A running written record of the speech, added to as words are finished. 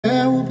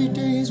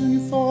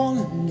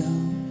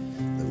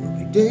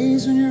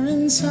days when you're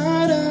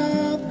inside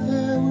out.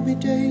 There will be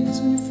days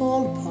when you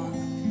fall apart.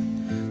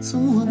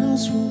 Someone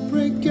else will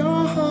break your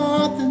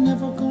heart. They're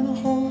never gonna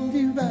hold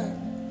you back.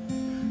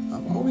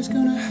 I'm always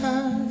gonna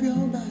have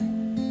your back.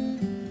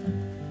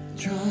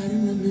 Try to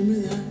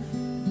remember that.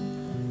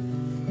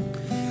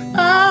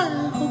 I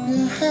hope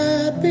you're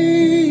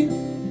happy.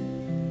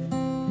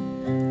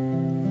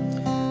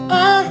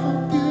 I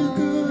hope you're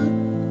good.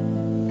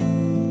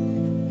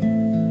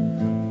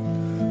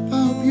 I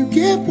hope you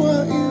get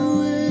what you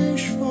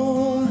wish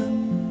for,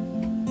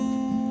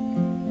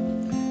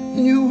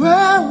 and you're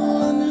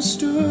well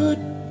understood.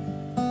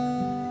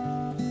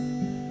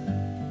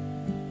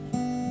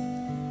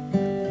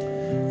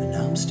 And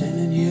now I'm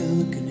standing here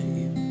looking at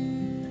you.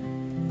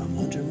 I'm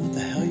wondering what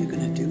the hell you're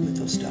gonna do with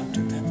those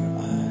Dr. Pepper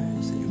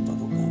eyes and your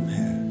bubblegum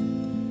hair.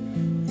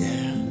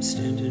 Yeah, I'm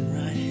standing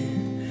right here.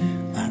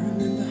 I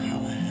remember how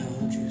I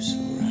held you so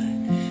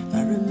right.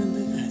 I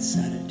remember that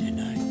Saturday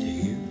night to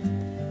you.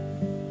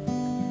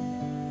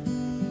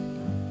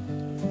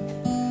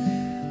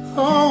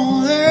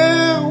 Oh,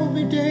 there will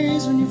be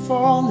days when you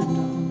fall in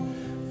love.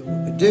 There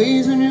will be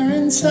days when you're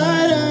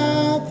inside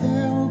out.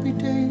 There will be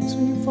days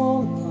when you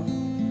fall apart.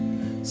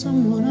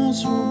 Someone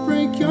else will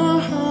break your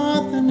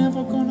heart. They're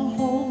never gonna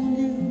hold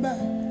you back.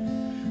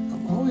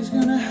 I'm always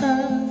gonna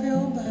have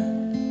your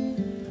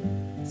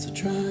back. So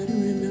try to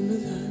remember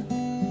that.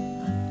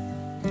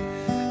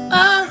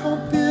 I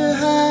hope you're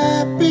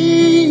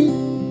happy.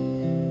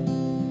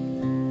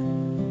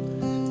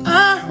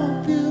 I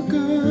hope you're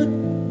good.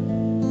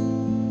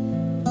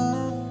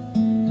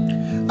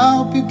 I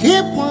hope you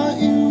get what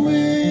you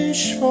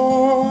wish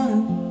for,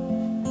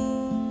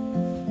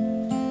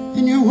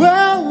 and you're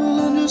well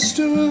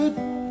understood.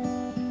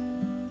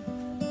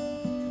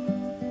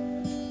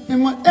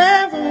 And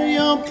whatever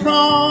your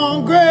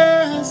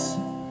progress,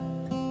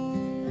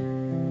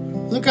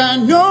 look, I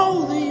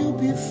know that you'll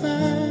be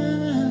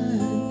fine.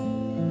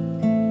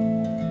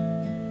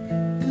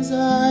 'Cause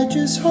I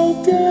just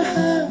hope you're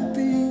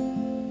happy,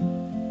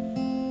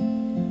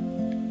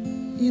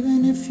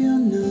 even if you're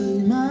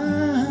not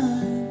mine.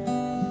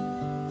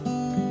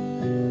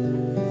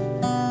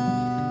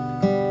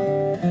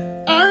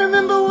 I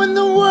remember when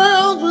the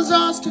world was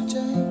ours to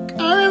take.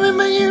 I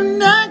remember you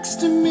next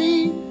to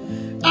me.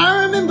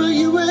 I remember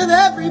you with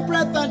every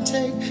breath I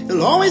take.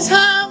 You'll always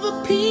have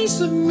a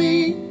piece of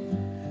me.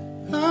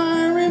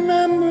 I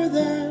remember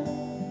that.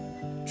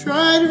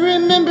 Try to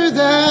remember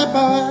that,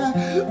 but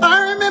I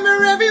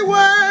remember every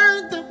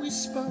word that we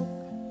spoke.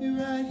 You're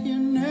right here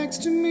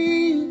next to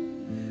me.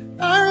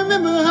 I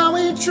remember how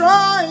we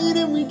tried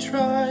and we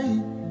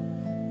tried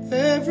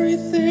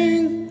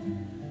everything.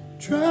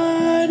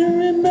 Try to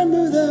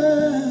remember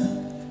that,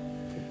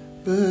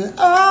 but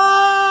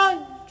I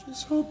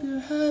just hope you're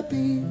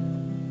happy.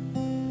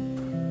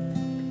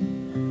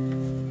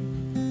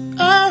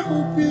 I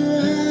hope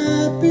you're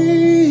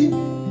happy.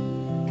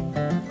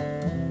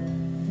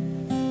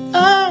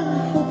 I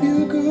hope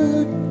you're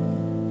good.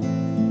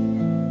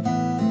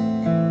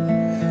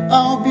 I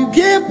hope you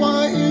get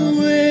what you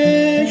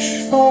wish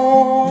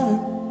for,